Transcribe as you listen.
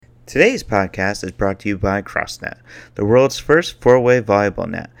Today's podcast is brought to you by CrossNet, the world's first four-way volleyball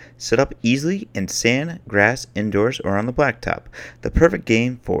net. Set up easily in sand, grass, indoors, or on the blacktop. The perfect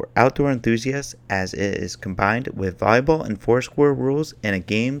game for outdoor enthusiasts as it is combined with volleyball and four-square rules in a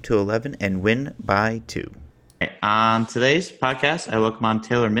game to 11 and win by 2. On today's podcast, I welcome on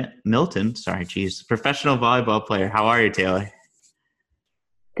Taylor Milton. Professional volleyball player. How are you, Taylor?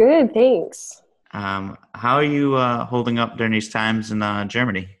 Good, thanks. How are you holding up during these times in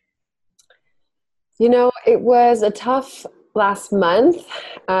Germany? You know, it was a tough last month,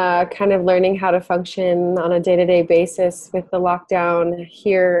 kind of learning how to function on a day-to-day basis with the lockdown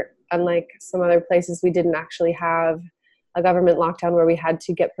here. Unlike some other places, we didn't actually have a government lockdown where we had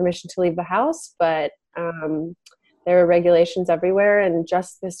to get permission to leave the house, but there were regulations everywhere. And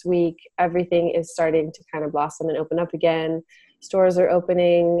just this week, everything is starting to kind of blossom and open up again. Stores are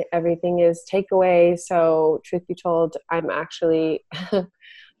opening, everything is takeaway. So truth be told, I'm actually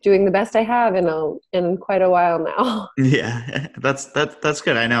doing the best I have in quite a while now. Yeah, that's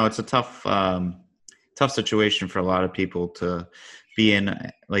good. I know it's a tough situation for a lot of people to be in.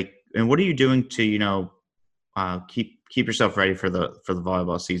 And what are you doing to keep yourself ready for the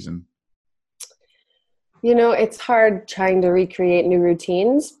volleyball season? You know, it's hard trying to recreate new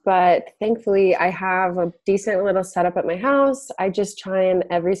routines, but thankfully I have a decent little setup at my house. I just try and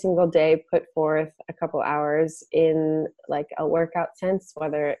every single day put forth a couple hours in like a workout sense,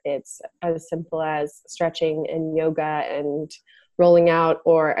 whether it's as simple as stretching and yoga and rolling out,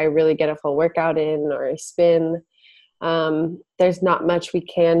 or I really get a full workout in, or I spin. There's not much we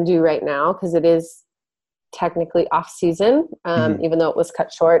can do right now because it is technically off season. Even though it was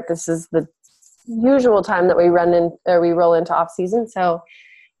cut short, this is the usual time that we roll into off season. So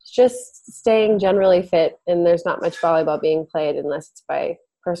just staying generally fit, and there's not much volleyball being played unless it's by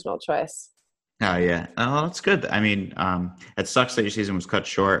personal choice. Oh yeah. Oh, that's good. I mean, it sucks that your season was cut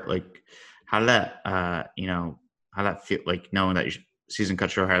short. Like, how did that, how that feel, like knowing that your season cut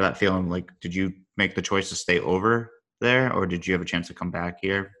short, how did that feel? And like, did you make the choice to stay over there, or did you have a chance to come back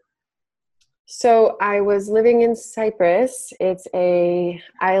here? So I was living in Cyprus. It's a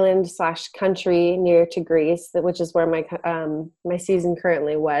island / country near to Greece, which is where my season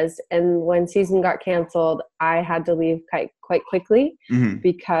currently was. And when season got canceled, I had to leave quite quickly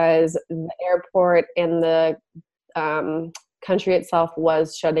because the airport and the country itself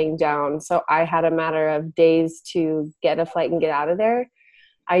was shutting down. So I had a matter of days to get a flight and get out of there.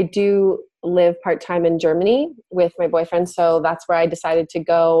 I do live part-time in Germany with my boyfriend, so that's where I decided to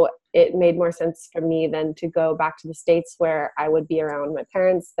go. It made more sense for me than to go back to the States where I would be around my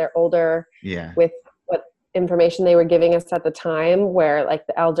parents. They're older. Yeah. With what information they were giving us at the time, where like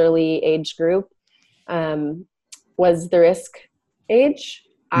the elderly age group was the risk age.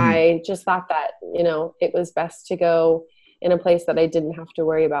 I just thought that, it was best to go in a place that I didn't have to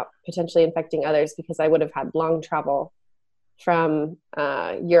worry about potentially infecting others, because I would have had long travel from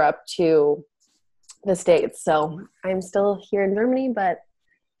Europe to the States. So I'm still here in Germany, but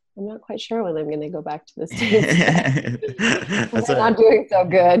I'm not quite sure when I'm going to go back to the States. I'm not doing so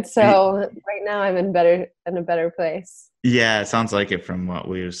good. So right now I'm in a better place. Yeah, it sounds like it from what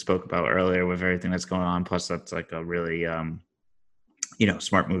we spoke about earlier with everything that's going on. Plus, that's like a really,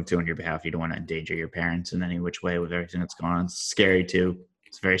 smart move too on your behalf. You don't want to endanger your parents in any which way with everything that's going on. It's scary too.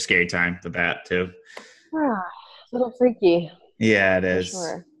 It's a very scary time, the bat too. A little freaky. Yeah, it is.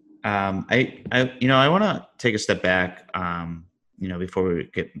 Sure. I want to take a step back, before we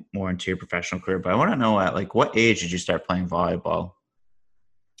get more into your professional career, but I want to know at like what age did you start playing volleyball?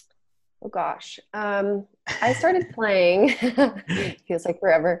 Oh gosh. I started playing, feels like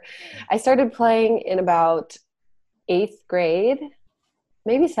forever. I started playing in about 8th grade,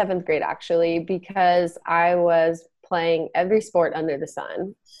 maybe 7th grade actually, because I was playing every sport under the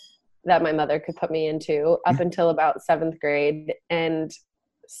sun that my mother could put me into up until about 7th grade, and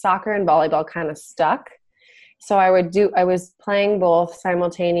soccer and volleyball kind of stuck. So I was playing both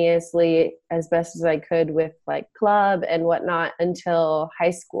simultaneously as best as I could with like club and whatnot until high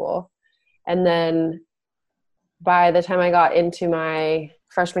school. And then by the time I got into my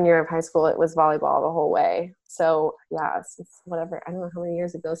freshman year of high school, it was volleyball the whole way. So yeah, it's whatever. I don't know how many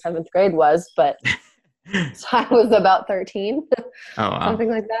years ago 7th grade was, but so I was about 13, Oh, wow. Something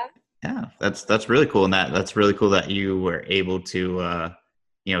like that. Yeah, that's really cool. And that's really cool that you were able to,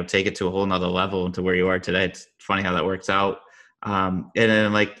 take it to a whole nother level and to where you are today. It's funny how that works out. And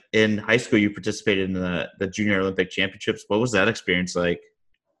then like in high school, you participated in the Junior Olympic Championships. What was that experience like?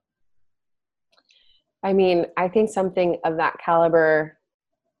 I mean, I think something of that caliber,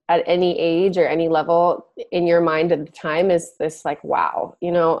 at any age or any level in your mind at the time is this like, wow,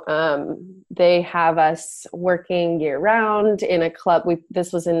 they have us working year round in a club.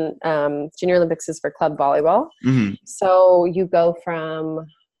 This was in Junior Olympics is for club volleyball. Hmm. So you go from,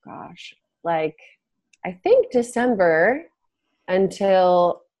 gosh, like I think December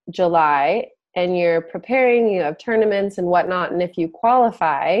until July, and you're preparing, you have tournaments and whatnot. And if you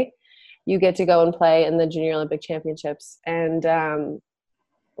qualify, you get to go and play in the Junior Olympic Championships. And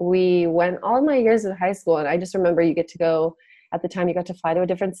we went all my years of high school, and I just remember you get to go, at the time you got to fly to a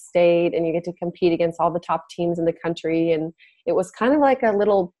different state and you get to compete against all the top teams in the country. And it was kind of like a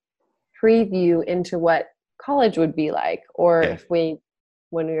little preview into what college would be like, or Yeah. if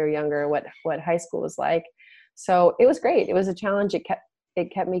when we were younger, what high school was like. So it was great. It was a challenge. It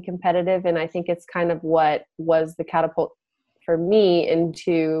kept me competitive. And I think it's kind of what was the catapult for me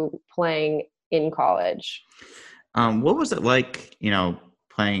into playing in college. What was it like,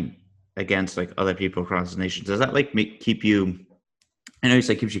 playing against like other people across the nation? Does that like keep you? I know you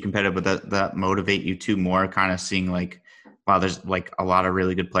said keeps you competitive, but that motivate you to more kind of seeing like, wow, there's like a lot of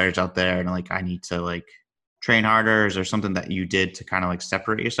really good players out there, and like I need to like train harder. Is there something that you did to kind of like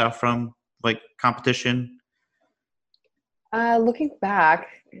separate yourself from like competition? Looking back,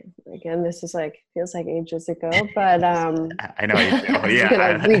 again, this is like feels like ages ago, but I know how you feel. I'm gonna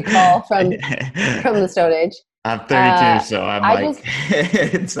Yeah. recall from the Stone Age. I'm 32, Uh, so I'm I like, just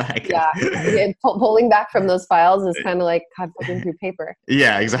it's like, yeah, pulling back from those files is kind of like God flipping through paper.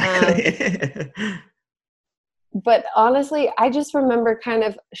 yeah, Um, exactly. but honestly, I just remember kind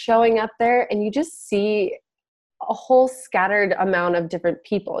of showing up there, and you just see a whole scattered amount of different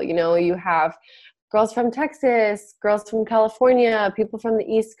people. You have girls from Texas, girls from California, people from the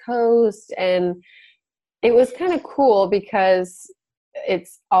East Coast. And it was kind of cool because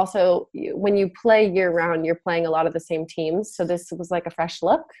it's also, when you play year round, you're playing a lot of the same teams. So this was like a fresh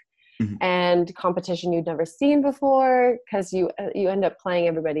look Mhm. and competition you'd never seen before, because you end up playing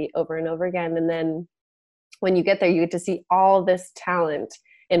everybody over and over again. And then when you get there, you get to see all this talent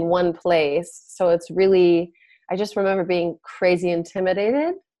in one place. So it's really, I just remember being crazy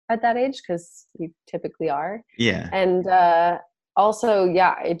intimidated at that age, because you typically are. Yeah. And also,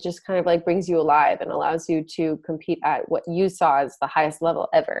 yeah, it just kind of like brings you alive and allows you to compete at what you saw as the highest level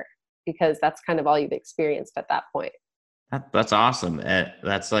ever, because that's kind of all you've experienced at that point. That's awesome.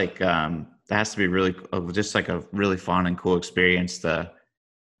 That's like, that has to be really, just like a really fun and cool experience to,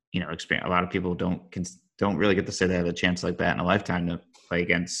 experience. A lot of people don't really get to say they have a chance like that in a lifetime to play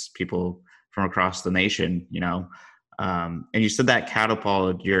against people from across the nation, and you said that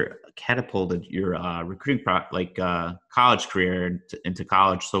catapulted your recruiting college career into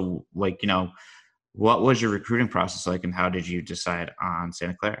college. So like, what was your recruiting process like, and how did you decide on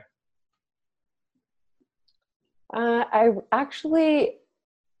Santa Clara? I actually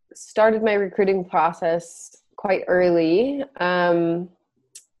started my recruiting process quite early.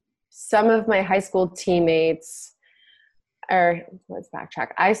 Some of my high school teammates, or let's backtrack.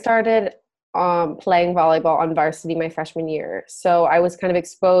 I started playing volleyball on varsity my freshman year. So I was kind of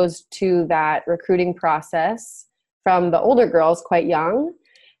exposed to that recruiting process from the older girls quite young.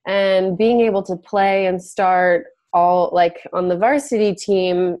 And being able to play and start all like on the varsity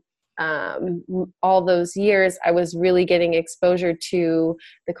team all those years, I was really getting exposure to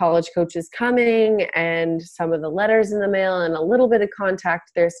the college coaches coming and some of the letters in the mail and a little bit of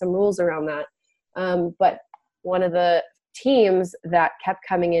contact. There's some rules around that. But one of the teams that kept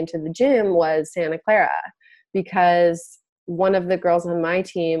coming into the gym was Santa Clara, because one of the girls on my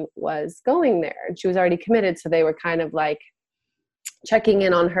team was going there and she was already committed. So they were kind of like checking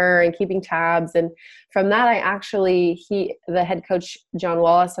in on her and keeping tabs. And from that, the head coach, John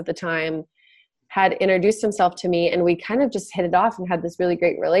Wallace at the time, had introduced himself to me, and we kind of just hit it off and had this really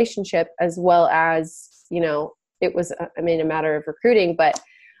great relationship, as well as, it was, a matter of recruiting, but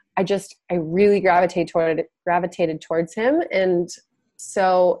I really gravitated towards him. And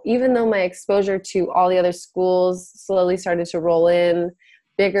so even though my exposure to all the other schools slowly started to roll in,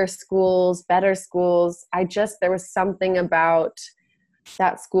 bigger schools, better schools, there was something about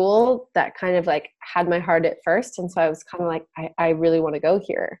that school that kind of like had my heart at first. And so I was kind of like, I really want to go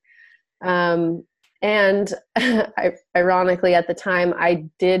here. And ironically at the time, I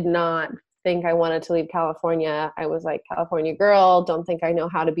did not think I wanted to leave California. I was like, California girl, don't think I know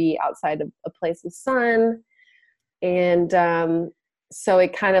how to be outside of a place of sun. And so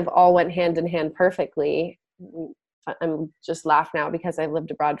it kind of all went hand in hand perfectly. I'm just laugh now because I've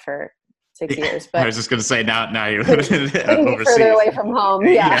lived abroad for 6 years. But I was just going to say now you're living couldn't be overseas. further away from home.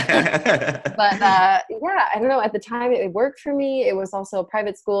 Yeah. Yeah. But yeah, I don't know. At the time, it worked for me. It was also a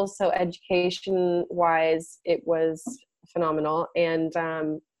private school, so education-wise, it was phenomenal. And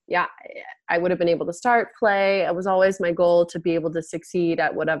yeah, I would have been able to start, play. It was always my goal to be able to succeed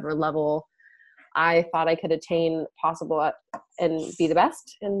at whatever level I thought I could attain possible at, and be the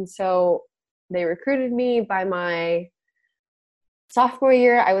best. And so they recruited me by my sophomore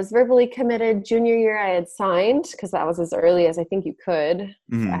year. I was verbally committed. Junior year, I had signed because that was as early as I think you could.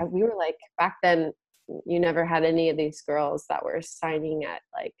 Hmm. We were like, back then, you never had any of these girls that were signing at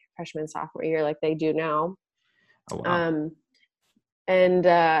like freshman, sophomore year like they do now. Oh wow. Um, and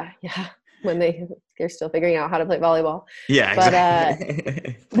yeah, when they're still figuring out how to play volleyball. Yeah, But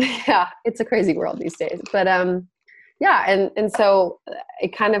exactly. yeah, it's a crazy world these days. But yeah, and so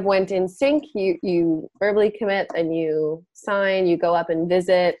it kind of went in sync. You verbally commit, and you sign, you go up and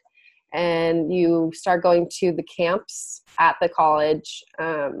visit, and you start going to the camps at the college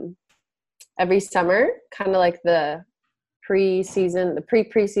every summer, kind of like the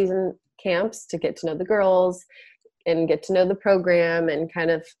pre-preseason camps to get to know the girls and get to know the program and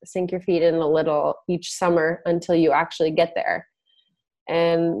kind of sink your feet in a little each summer until you actually get there.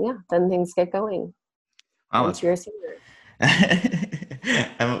 And yeah, then things get going Wow, once that's you're a senior.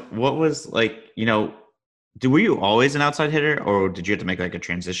 and what was like, were you always an outside hitter, or did you have to make like a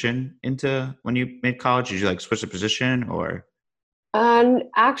transition into when you made college? Did you like switch the position or?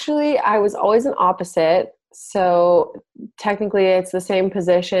 Actually, I was always an opposite. So technically, it's the same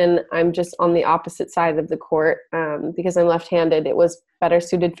position. I'm just on the opposite side of the court because I'm left-handed. It was better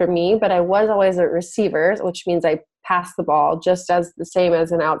suited for me, but I was always a receiver, which means I pass the ball just as the same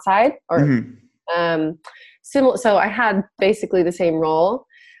as an outside or Hmm. um, similar. So I had basically the same role.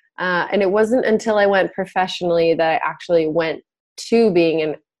 And it wasn't until I went professionally that I actually went to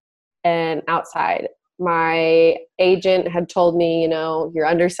being an outside. My agent had told me, you're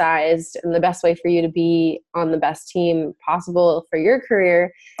undersized, and the best way for you to be on the best team possible for your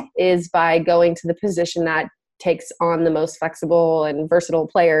career is by going to the position that takes on the most flexible and versatile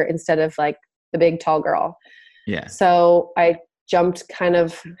player instead of like the big tall girl. Yeah. So I jumped kind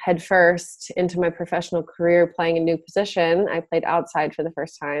of headfirst into my professional career playing a new position. I played outside for the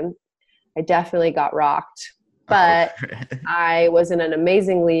first time. I definitely got rocked, Oh. but I was in an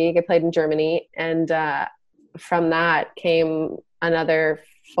amazing league. I played in Germany, and from that came another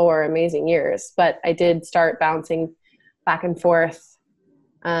 4 amazing years. But I did start bouncing back and forth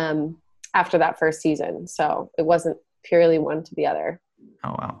um, after that first season, so it wasn't purely one to the other. Oh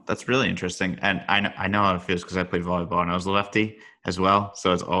wow, that's really interesting. And I know how it feels because I played volleyball and I was a lefty as well.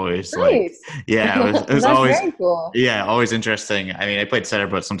 So it's always like, Nice. yeah, it was That's always, very cool. yeah, always interesting. I mean, I played center,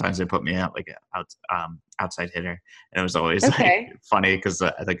 but sometimes they put me out like outside hitter, and it was always like Okay. funny because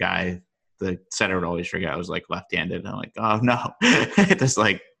the guy, the center would always forget I was like left-handed. And I'm like, oh no, just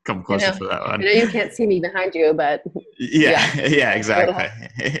like come I closer know. for that I one. know you can't see me behind you, but Yeah, yeah, yeah, a little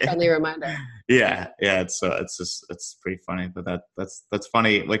exactly. friendly reminder. Yeah, it's just it's pretty funny, but that's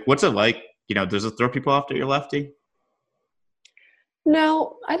funny. Like, what's it like? Does it throw people off that you're lefty?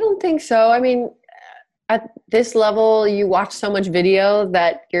 No, I don't think so. I mean, at this level, you watch so much video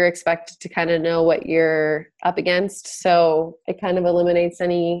that you're expected to kind of know what you're up against. So it kind of eliminates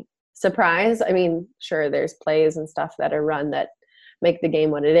any surprise. I mean, sure, there's plays and stuff that are run that make the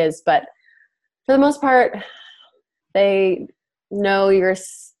game what it is, but for the most part, they know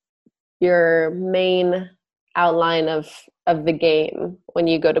your main outline of the game when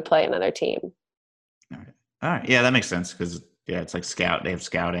you go to play another team. All right, yeah, that makes sense because yeah, it's like scout. They have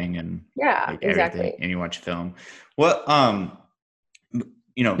scouting and Yeah, like everything, exactly. and you watch film. What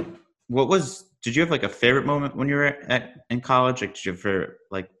you know, what was? Did you have like a favorite moment when you were in college? Like, did you ever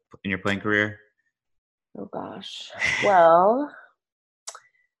like in your playing career? Oh gosh. Well,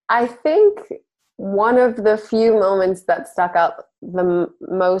 I think one of the few moments that stuck out the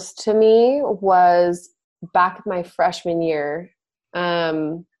most to me was back my freshman year.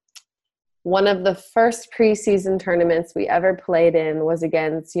 Um, One of the first preseason tournaments we ever played in was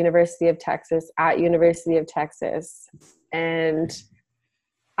against University of Texas at University of Texas. And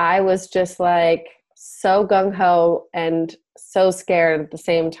I was just like so gung ho and so scared at the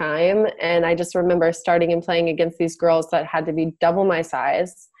same time. And I just remember starting and playing against these girls that had to be double my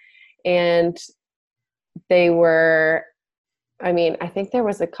size. And they were, I mean, I think there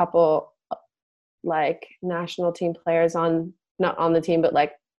was a couple like national team players on, not on the team, but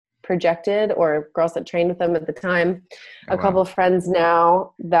like projected or girls that trained with them at the time. Oh A couple wow, of friends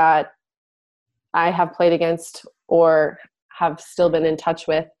now that I have played against or have still been in touch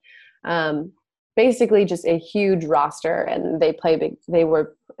with. Um, Basically, just a huge roster, and they play big. They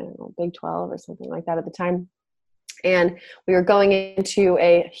were, I don't know, Big 12 or something like that at the time. And we were going into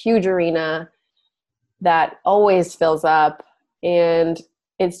a huge arena that always fills up, and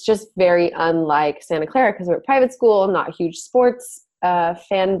it's just very unlike Santa Clara because we're a private school, not huge sports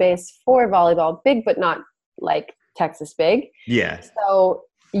fan base for volleyball, big but not like Texas big. Yeah. So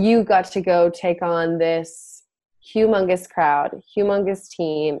you got to go take on this humongous crowd, humongous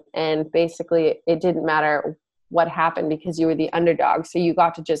team, and basically it didn't matter what happened because you were the underdog. So you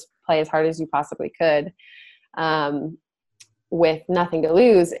got to just play as hard as you possibly could, with nothing to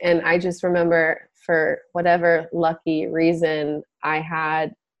lose. And I just remember, for whatever lucky reason, I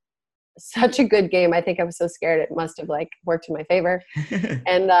had such a good game. I think I was so scared it must have like worked in my favor.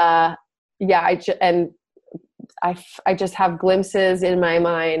 And yeah, I just have glimpses in my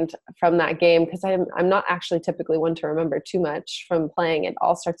mind from that game, because I'm not actually typically one to remember too much from playing. It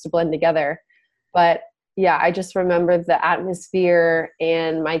all starts to blend together. But yeah, I just remember the atmosphere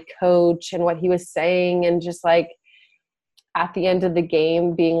and my coach and what he was saying, and just like at the end of the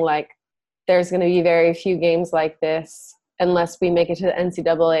game being like, there's going to be very few games like this unless we make it to the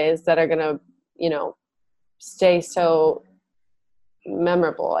NCAAs that are going to, stay so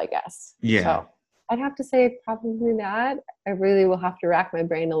memorable, I guess. Yeah. So I'd have to say probably that. I really will have to rack my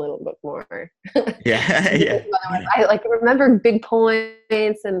brain a little bit more. Yeah. Yeah. I like remember big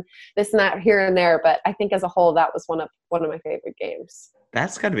points and this and that here and there, but I think as a whole that was one of my favorite games.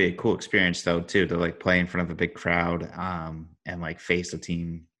 That's got to be a cool experience though, too, to like play in front of a big crowd, and like face a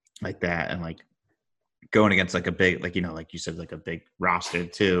team like that, and like going against like a big, like, like you said, like a big roster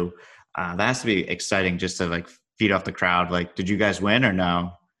too. That has to be exciting just to like feed off the crowd. Like, did you guys win or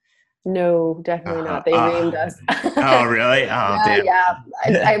no? No, definitely not. They reamed us. Oh, really? Oh, damn. Yeah.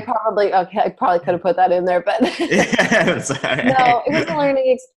 I probably could have put that in there, but Yeah, sorry. no, it was a learning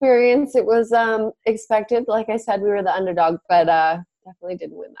experience. It was expected. Like I said, we were the underdog, but definitely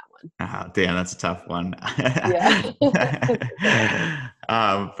didn't win that one. Oh, damn, that's a tough one. Yeah.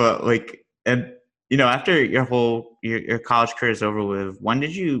 But like, and after your college career is over with, when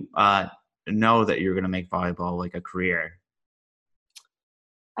did you know that you were going to make volleyball like a career?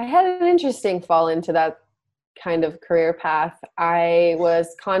 I had an interesting fall into that kind of career path. I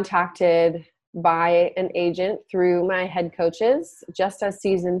was contacted by an agent through my head coaches just as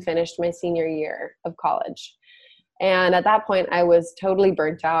season finished my senior year of college. And at that point, I was totally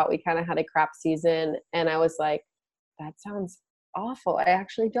burnt out. We kind of had a crap season. And I was like, that sounds awful. I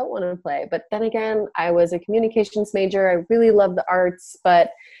actually don't want to play. But then again, I was a communications major. I really love the arts,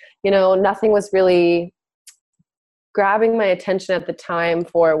 but, nothing was really grabbing my attention at the time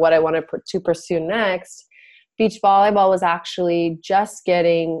for what I wanted to pursue next. Beach volleyball was actually just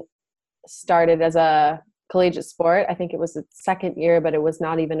getting started as a collegiate sport. I think it was its second year, but it was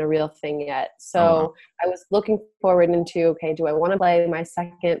not even a real thing yet. So I was looking forward into, okay, do I want to play my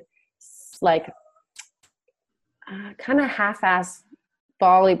second, like, kind of half-ass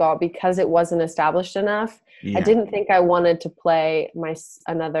volleyball because it wasn't established enough. Yeah. I didn't think I wanted to play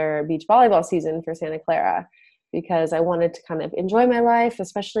another beach volleyball season for Santa Clara, because I wanted to kind of enjoy my life,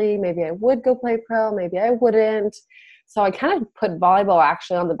 especially maybe I would go play pro, maybe I wouldn't. So I kind of put volleyball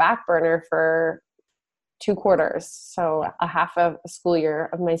actually on the back burner for 2 quarters, so a half of a school year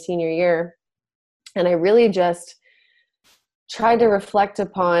of my senior year. And I really just tried to reflect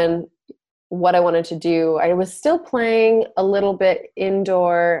upon what I wanted to do. I was still playing a little bit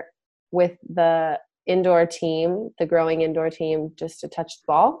indoor with the indoor team, the growing indoor team, just to touch the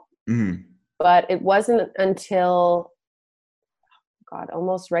ball. Mm-hmm. But it wasn't until,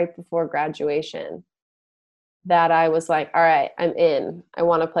 almost right before graduation that I was like, all right, I'm in. I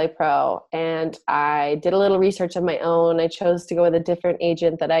want to play pro. And I did a little research of my own. I chose to go with a different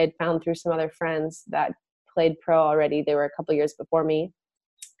agent that I had found through some other friends that played pro already. They were a couple years before me.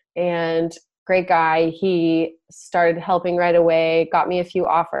 And great guy. He started helping right away, got me a few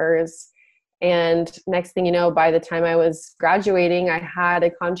offers. And next thing you know, by the time I was graduating, I had a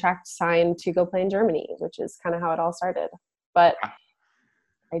contract signed to go play in Germany, which is kind of how it all started. But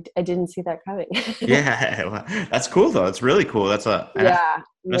I didn't see that coming. Yeah, well, that's cool though. It's really cool. I'm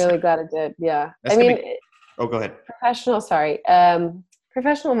really glad it did. Yeah. I mean, go ahead. Professional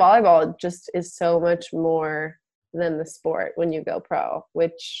volleyball just is so much more than the sport when you go pro,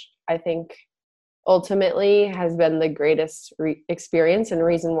 which I think ultimately has been the greatest experience and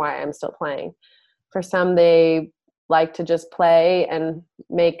reason why I'm still playing. For some, they like to just play and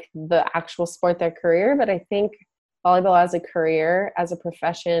make the actual sport their career, but I think volleyball as a career, as a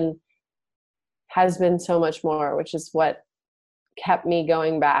profession, has been so much more, which is what kept me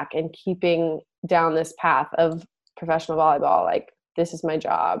going back and keeping down this path of professional volleyball. Like, this is my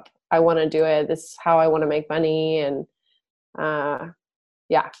job. I want to do it. This is how I want to make money. And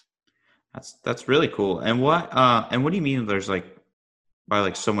yeah. That's really cool. And what do you mean there's like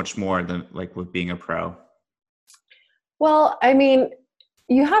so much more than like with being a pro? Well, I mean,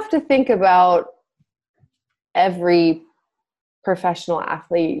 you have to think about every professional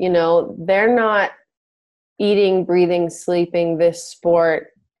athlete. You know, they're not eating, breathing, sleeping this sport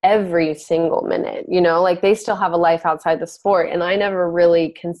every single minute, you know, like they still have a life outside the sport. And I never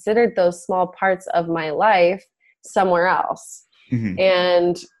really considered those small parts of my life somewhere else. Hmm.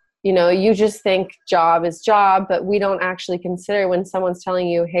 And, you know, you just think job is job, but we don't actually consider when someone's telling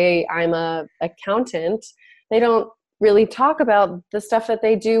you, hey, I'm a accountant, they don't really talk about the stuff that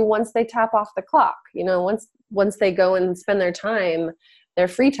they do once they tap off the clock, you know, once they go and spend their time, their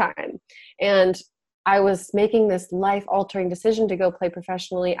free time. And I was making this life altering decision to go play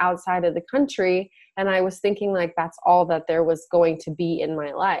professionally outside of the country. And I was thinking like that's all that there was going to be in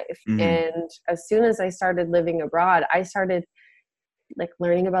my life. Hmm. And as soon as I started living abroad, I started like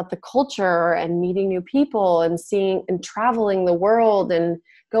learning about the culture and meeting new people and seeing and traveling the world and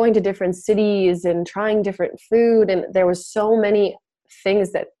going to different cities and trying different food. And there was so many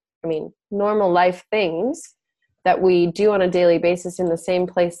things that, I mean, normal life things that we do on a daily basis in the same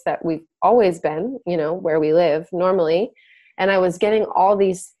place that we've always been, you know, where we live normally. And I was getting all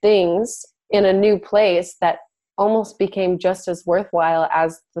these things in a new place that almost became just as worthwhile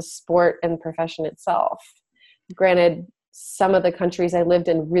as the sport and profession itself. Granted, some of the countries I lived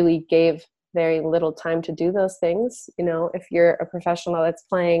in really gave very little time to do those things. You know, if you're a professional that's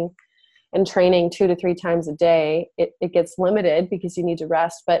playing and training 2 to 3 times a day, it gets limited because you need to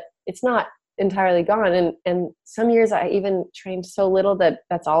rest, but it's not entirely gone. And some years I even trained so little that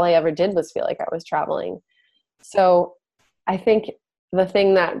that's all I ever did was feel like I was traveling. So I think the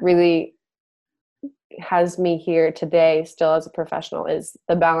thing that really has me here today still as a professional is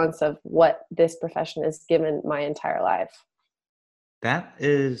the balance of what this profession has given my entire life.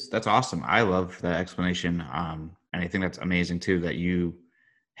 That's awesome. I love that explanation. And I think that's amazing too that you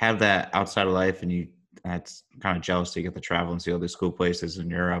have that outside of life, and you that's kind of jealous to get to travel and see all these cool places in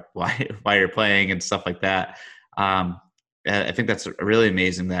Europe while you're playing and stuff like that. Um, I think that's really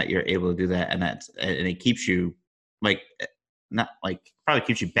amazing that you're able to do that, and it keeps you like not like probably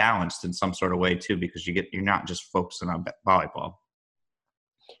keeps you balanced in some sort of way too, because you're not just focusing on volleyball.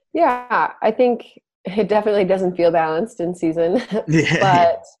 Yeah, I think it definitely doesn't feel balanced in season, Yeah,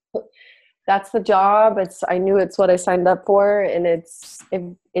 yeah. but that's the job. I knew it's what I signed up for, and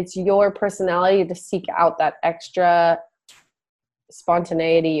it's your personality to seek out that extra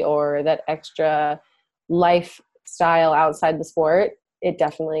spontaneity or that extra lifestyle outside the sport.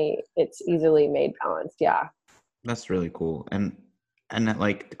 It's easily made balanced. Yeah. That's really cool. And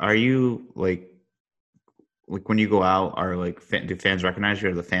like, are you like when you go out, are like do fans recognize you?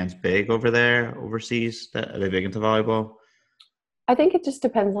 Are the fans big over there overseas? Are they big into volleyball? I think it just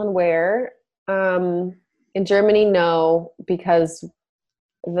depends on where. Um, in Germany, no, because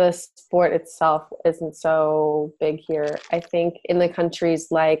the sport itself isn't so big here. I think in the countries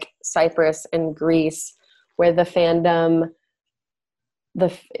like Cyprus and Greece, where the fandom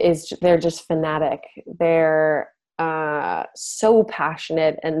they're just fanatic. They're so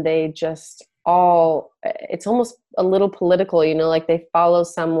passionate, and they just all it's almost a little political, you know, like they follow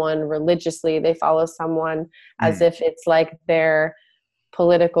someone religiously, they follow someone as Mm, if it's like their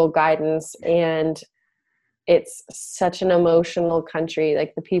political guidance. And it's such an emotional country.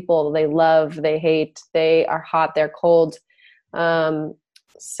 Like the people, they love, they hate, they are hot, they're cold. um,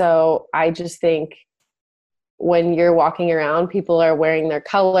 so I just think when you're walking around, people are wearing their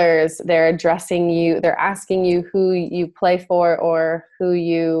colors, they're addressing you, they're asking you who you play for or who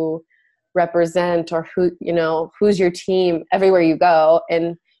you represent or who, you know, who's your team everywhere you go.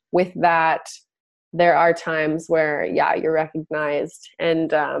 And with that, there are times where, yeah, you're recognized.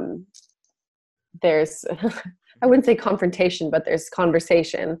 And there's, I wouldn't say confrontation, but there's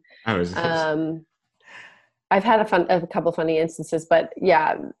conversation. I was. Um, I've had a couple funny instances, but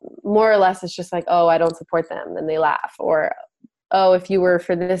yeah, more or less it's just like, oh, I don't support them, and they laugh, or oh, if you were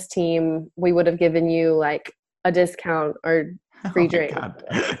for this team, we would have given you like a discount or Oh free my drink, god.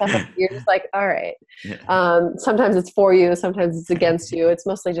 like stuff like you're just like, all right. Yeah, Sometimes it's for you, sometimes it's against you. It's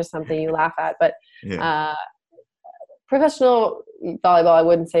mostly just something you laugh at, but yeah. uh, professional volleyball, I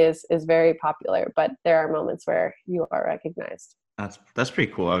wouldn't say is very popular, but there are moments where you are recognized. That's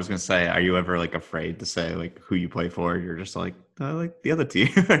pretty cool. I was gonna say, are you ever like afraid to say like who you play for? You're just like, I like the other team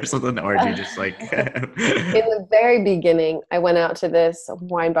or something, or do you just like In the very beginning, I went out to this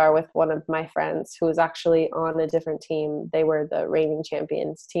wine bar with one of my friends who was actually on a different team. They were the reigning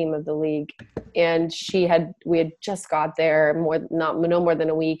champions team of the league. And we had just got there no more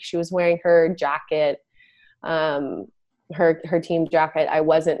than a week. She was wearing her jacket, um, her team jacket. I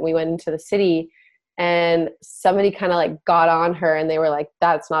wasn't. We went into the city, and somebody kind of like got on her, and they were like,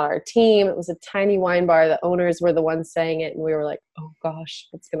 that's not our team. It was a tiny wine bar. The owners were the ones saying it, and we were like, oh gosh,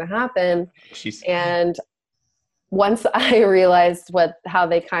 what's going to happen? she's And once I realized how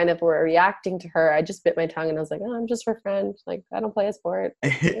they kind of were reacting to her, I just bit my tongue and I was like, "Oh, I'm just her friend. Like, I don't play a sport.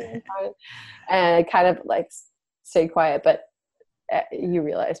 Like, yeah, I'm fine." And I kind of like stayed quiet. But you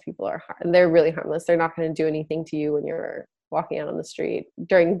realize people are they're really harmless. They're not going to do anything to you when you're walking out on the street.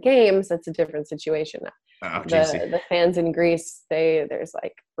 During games, that's a different situation. Oh, geez. The fans in Greece, there's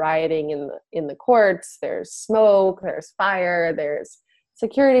like rioting in the courts. There's smoke. There's fire. There's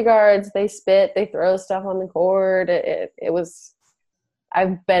security guards. They spit. They throw stuff on the court. It was.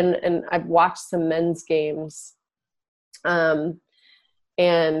 I've watched some men's games, and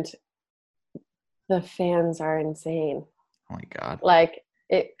the fans are insane. Oh my God. Like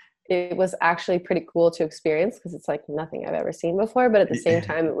it was actually pretty cool to experience because it's like nothing I've ever seen before. But at the same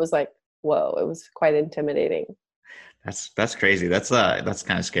time, it was like, whoa, it was quite intimidating. That's crazy. That's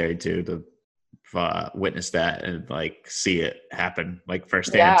kind of scary too to witness that and like see it happen like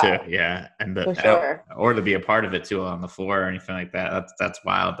firsthand too. Yeah, and for sure. or to be a part of it too on the floor or anything like that. That's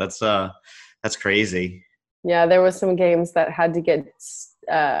wild. That's crazy. Yeah, there was some games that had to get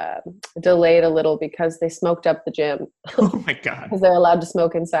delayed a little because they smoked up the gym. Oh my God. Because they're allowed to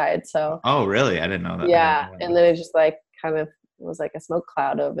smoke inside. So. Oh really? I didn't know that. Yeah, and then it just like kind of was like a smoke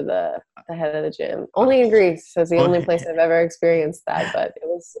cloud over the head of the gym. Only in Greece. So it's the only place I've ever experienced that, but it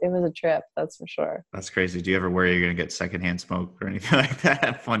was a trip, that's for sure. That's crazy. Do you ever worry you're gonna get secondhand smoke or anything like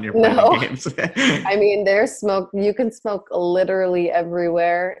that when you're playing games? I mean, there's smoke. You can smoke literally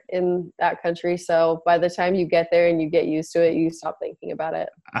everywhere in that country. So by the time you get there and you get used to it, you stop thinking about it.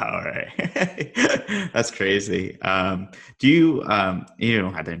 All right. That's crazy. Do you you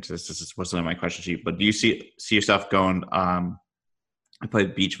don't have to answer this. This wasn't my question to you, but do you see yourself going play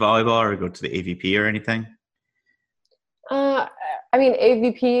beach volleyball or go to the AVP or anything? I mean,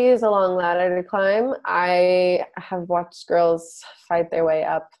 AVP is a long ladder to climb. I have watched girls fight their way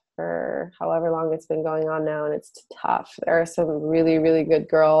up for however long it's been going on now, and it's tough. There are some really, really good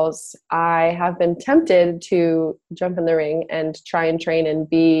girls. I have been tempted to jump in the ring and try and train and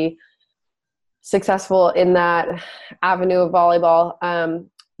be successful in that avenue of volleyball,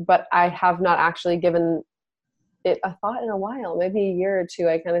 but I have not actually given it a thought in a while. Maybe a year or two.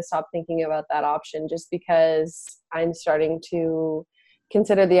 I kind of stopped thinking about that option just because I'm starting to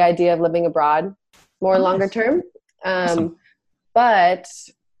consider the idea of living abroad more longer term. Awesome. But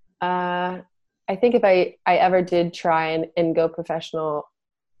I think if I ever did try and go professional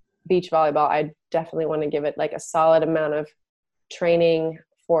beach volleyball, I definitely want to give it like a solid amount of training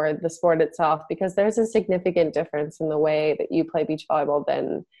for the sport itself, because there's a significant difference in the way that you play beach volleyball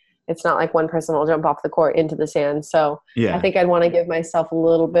than it's not like one person will jump off the court into the sand. So yeah. I think I'd want to give myself a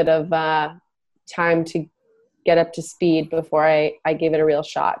little bit of time to get up to speed before I give it a real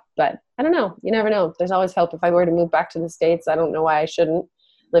shot. But I don't know. You never know. There's always hope. If I were to move back to the States, I don't know why I shouldn't,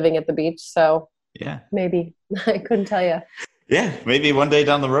 living at the beach. So yeah, maybe. I couldn't tell you. Yeah, maybe one day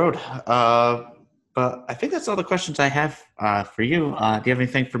down the road. But I think that's all the questions I have for you. Do you have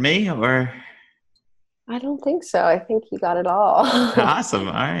anything for me or? I don't think so. I think you got it all. Awesome.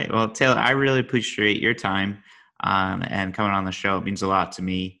 All right. Well, Taylor, I really appreciate your time and coming on the show. It means a lot to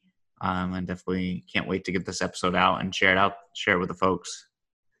me. And definitely can't wait to get this episode out and share it with the folks.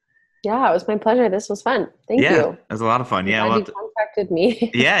 Yeah, it was my pleasure. This was fun. Thank you. It was a lot of fun. Yeah. You contacted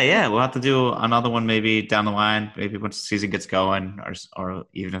me. Yeah. We'll have to do another one maybe down the line, maybe once the season gets going or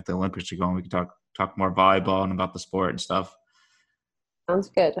even if the Olympics are going, we can talk more volleyball and about the sport and stuff. Sounds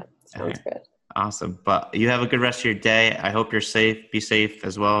good. Sounds good. Awesome. But you have a good rest of your day. I hope you're safe. Be safe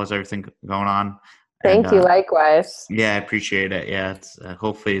as well as everything going on. Thank you. Likewise. Yeah, I appreciate it. Yeah, it's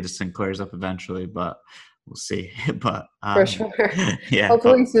hopefully this thing clears up eventually, but we'll see. But for sure. Yeah.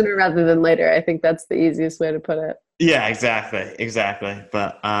 Hopefully sooner rather than later. I think that's the easiest way to put it. Yeah, exactly.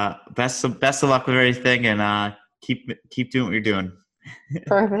 But best of luck with everything, and keep doing what you're doing.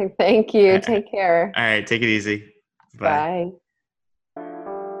 Perfect. Thank you. Take care. All right. Take it easy. Bye.